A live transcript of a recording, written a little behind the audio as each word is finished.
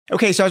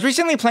Okay, so I was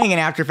recently playing in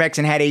After Effects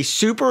and had a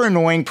super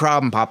annoying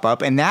problem pop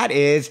up, and that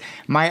is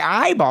my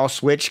eyeball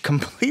switch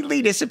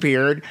completely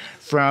disappeared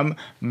from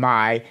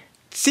my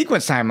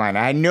sequence timeline.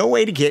 I had no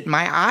way to get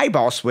my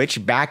eyeball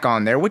switch back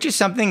on there, which is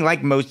something,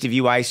 like most of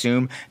you, I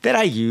assume, that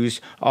I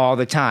use all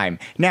the time.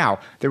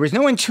 Now, there was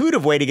no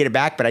intuitive way to get it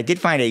back, but I did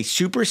find a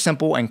super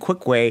simple and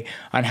quick way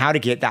on how to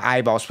get the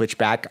eyeball switch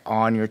back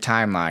on your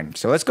timeline.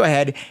 So let's go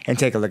ahead and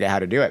take a look at how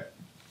to do it.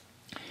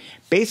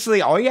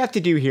 Basically, all you have to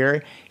do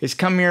here is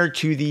come here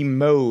to the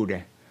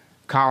mode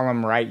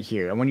column right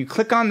here. And when you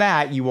click on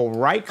that, you will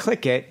right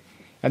click it,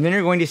 and then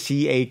you're going to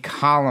see a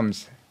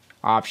columns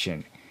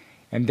option.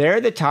 And there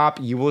at the top,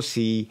 you will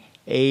see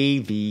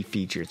AV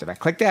features. If I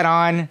click that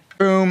on,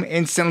 boom,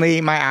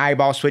 instantly my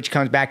eyeball switch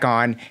comes back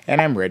on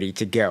and I'm ready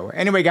to go.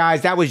 Anyway,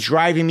 guys, that was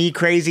driving me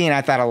crazy, and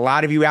I thought a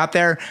lot of you out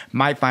there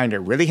might find it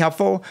really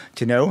helpful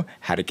to know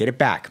how to get it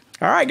back.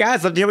 All right,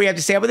 guys, love to hear what you have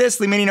to say about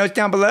this. Leave me any notes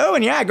down below,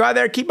 and yeah, go out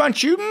there, keep on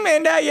shooting,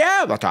 and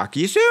yeah, I'll talk to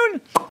you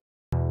soon.